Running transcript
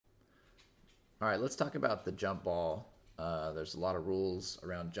All right, let's talk about the jump ball. There's a lot of rules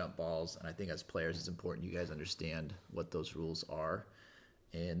around jump balls, and I think as players, it's important you guys understand what those rules are.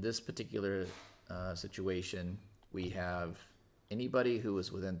 In this particular situation, we have anybody who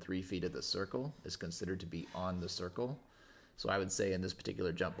is within 3 feet of the circle is considered to be on the circle. So I would say in this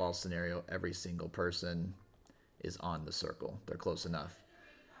particular jump ball scenario, every single person is on the circle. They're close enough.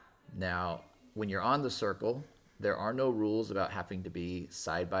 Now, when you're on the circle, there are no rules about having to be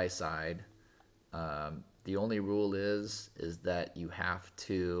side by side. The only rule is that you have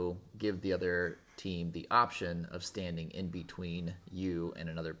to give the other team the option of standing in between you and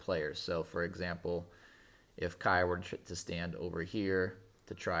another player. So, for example, if Kai were to stand over here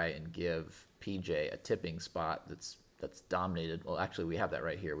to try and give PJ a tipping spot that's dominated. Well, actually, we have that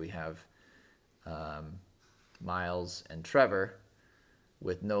right here. We have Miles and Trevor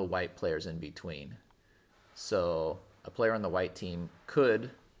with no white players in between. So a player on the white team could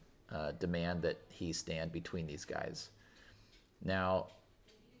demand that he stand between these guys. Now,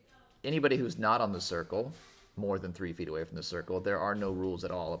 anybody who's not on the circle, more than 3 feet away from the circle, there are no rules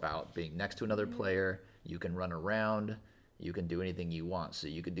at all about being next to another player. You can run around. You can do anything you want. So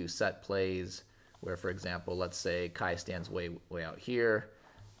you could do set plays where, for example, let's say Kai stands way out here,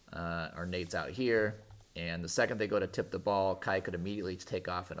 or Nate's out here, and the second they go to tip the ball, Kai could immediately take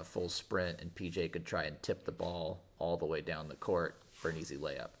off in a full sprint, and PJ could try and tip the ball all the way down the court for an easy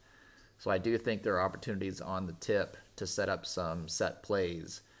layup. So I do think there are opportunities on the tip to set up some set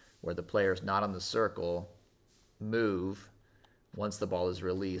plays where the players not on the circle move once the ball is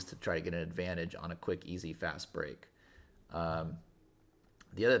released to try to get an advantage on a quick, easy, fast break.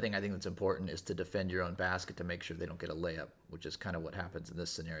 The other thing I think that's important is to defend your own basket to make sure they don't get a layup, which is kind of what happens in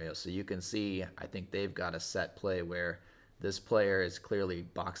this scenario. So you can see, I think they've got a set play where this player is clearly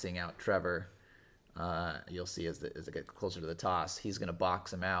boxing out Trevor. You'll see as it gets closer to the toss, he's going to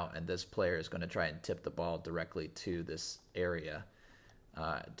box him out, and this player is going to try and tip the ball directly to this area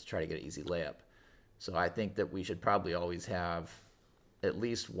to try to get an easy layup. So I think that we should probably always have at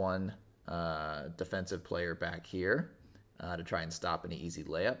least one defensive player back here to try and stop any easy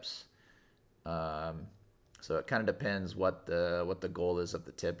layups. So it kind of depends what the goal is of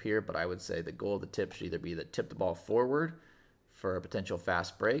the tip here, but I would say the goal of the tip should either be to tip the ball forward for a potential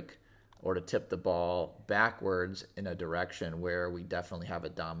fast break, or to tip the ball backwards in a direction where we definitely have a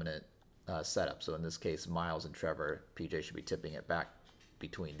dominant setup. So in this case, Miles and Trevor, PJ should be tipping it back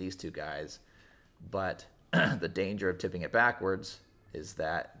between these two guys. But the danger of tipping it backwards is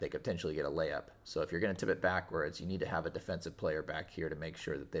that they could potentially get a layup. So if you're going to tip it backwards, you need to have a defensive player back here to make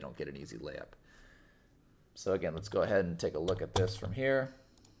sure that they don't get an easy layup. So again, let's go ahead and take a look at this from here.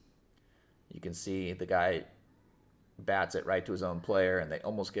 You can see the guy bats it right to his own player, and they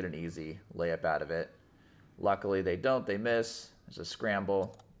almost get an easy layup out of it. Luckily, they don't. They miss. There's a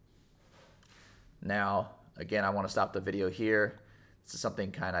scramble. Now, again, I want to stop the video here. This is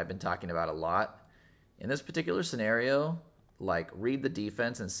something kind of I've been talking about a lot. In this particular scenario, like, read the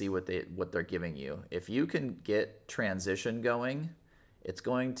defense and see what they're giving you. If you can get transition going, it's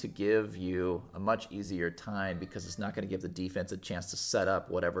going to give you a much easier time because it's not going to give the defense a chance to set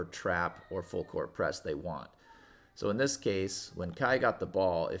up whatever trap or full court press they want. So in this case, when Kai got the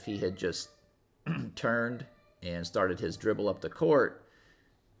ball, if he had just turned and started his dribble up the court,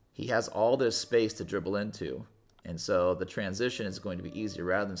 he has all this space to dribble into. And so the transition is going to be easier.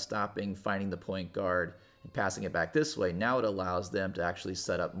 Rather than stopping, finding the point guard, and passing it back this way, now it allows them to actually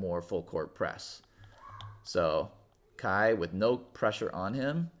set up more full court press. So Kai, with no pressure on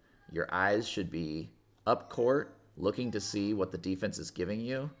him, your eyes should be up court, looking to see what the defense is giving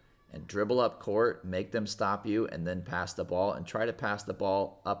you, and dribble up court, make them stop you, and then pass the ball, and try to pass the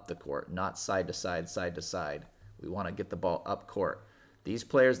ball up the court, not side to side, side to side. We want to get the ball up court. These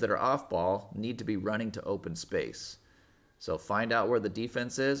players that are off ball need to be running to open space. So find out where the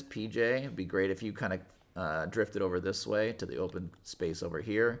defense is. PJ, it'd be great if you kind of drifted over this way to the open space over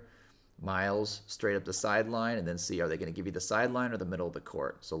here. Miles, straight up the sideline, and then see, are they going to give you the sideline or the middle of the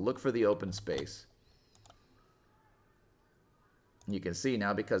court? So look for the open space. You can see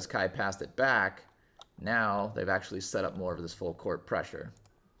now, because Kai passed it back, now they've actually set up more of this full court pressure.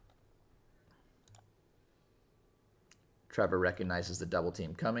 Trevor recognizes the double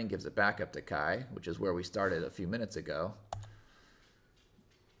team coming, gives it back up to Kai, which is where we started a few minutes ago.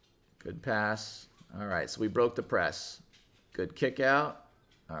 Good pass. All right, so we broke the press. Good kick out.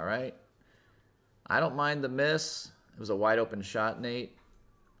 All right. I don't mind the miss. It was a wide open shot, Nate.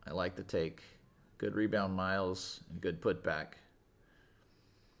 I like the take. Good rebound, Miles, and good putback.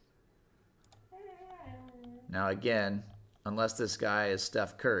 Now again, unless this guy is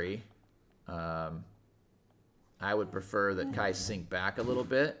Steph Curry, I would prefer that Kai sink back a little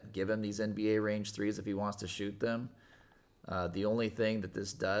bit, give him these NBA range threes if he wants to shoot them. The only thing that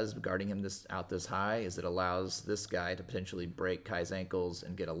this does, guarding him out this high, is it allows this guy to potentially break Kai's ankles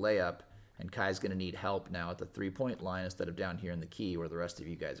and get a layup, and Kai's going to need help now at the three-point line instead of down here in the key where the rest of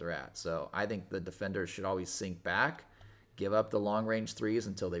you guys are at. So I think the defenders should always sink back, give up the long-range threes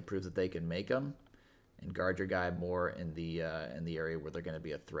until they prove that they can make them, and guard your guy more in the area where they're going to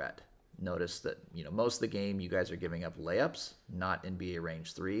be a threat. Notice that most of the game you guys are giving up layups, not NBA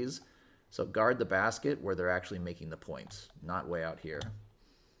range threes. So guard the basket where they're actually making the points, not way out here.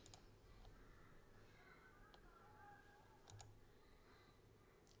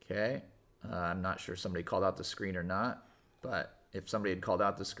 Okay, I'm not sure if somebody called out the screen or not, but if somebody had called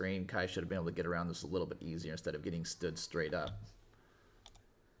out the screen, Kai should have been able to get around this a little bit easier instead of getting stood straight up.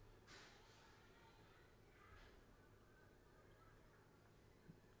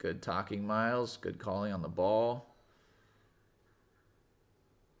 Good talking, Miles. Good calling on the ball.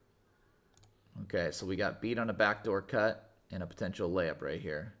 Okay, so we got beat on a backdoor cut and a potential layup right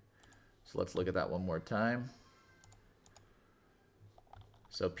here. So let's look at that one more time.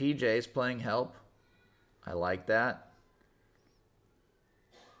 So PJ's playing help. I like that.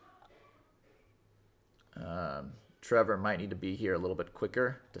 Trevor might need to be here a little bit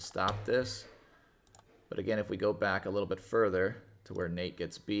quicker to stop this. But again, if we go back a little bit further to where Nate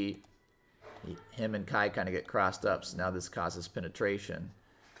gets beat, him and Kai kind of get crossed up, so now this causes penetration.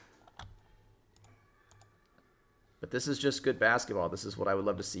 But this is just good basketball. This is what I would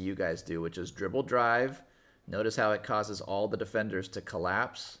love to see you guys do, which is dribble drive. Notice how it causes all the defenders to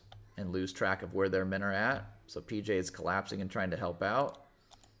collapse and lose track of where their men are at. So PJ is collapsing and trying to help out,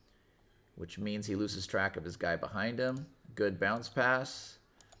 which means he loses track of his guy behind him. Good bounce pass.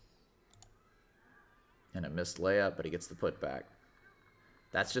 And a missed layup, but he gets the putback.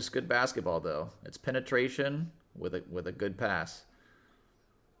 That's just good basketball, though. It's penetration with a good pass.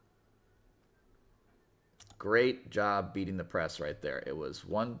 Great job beating the press right there. It was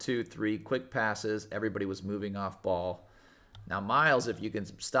 1, 2, 3 quick passes. Everybody was moving off ball. Now Miles, if you can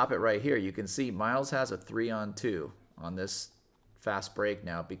stop it right here, you can see Miles has a 3-on-2 on this fast break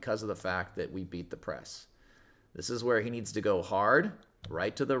now because of the fact that we beat the press. This is where he needs to go hard,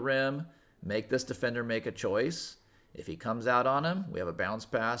 right to the rim, make this defender make a choice. If he comes out on him, we have a bounce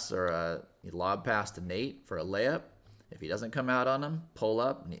pass or a lob pass to Nate for a layup. If he doesn't come out on him, pull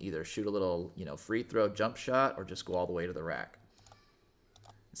up and either shoot a little, free throw jump shot or just go all the way to the rack.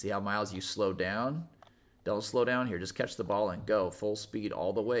 See how, Miles, you slow down? Don't slow down here. Just catch the ball and go full speed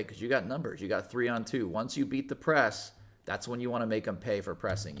all the way because you got numbers. You got 3-on-2. Once you beat the press, that's when you want to make them pay for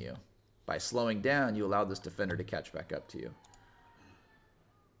pressing you. By slowing down, you allow this defender to catch back up to you.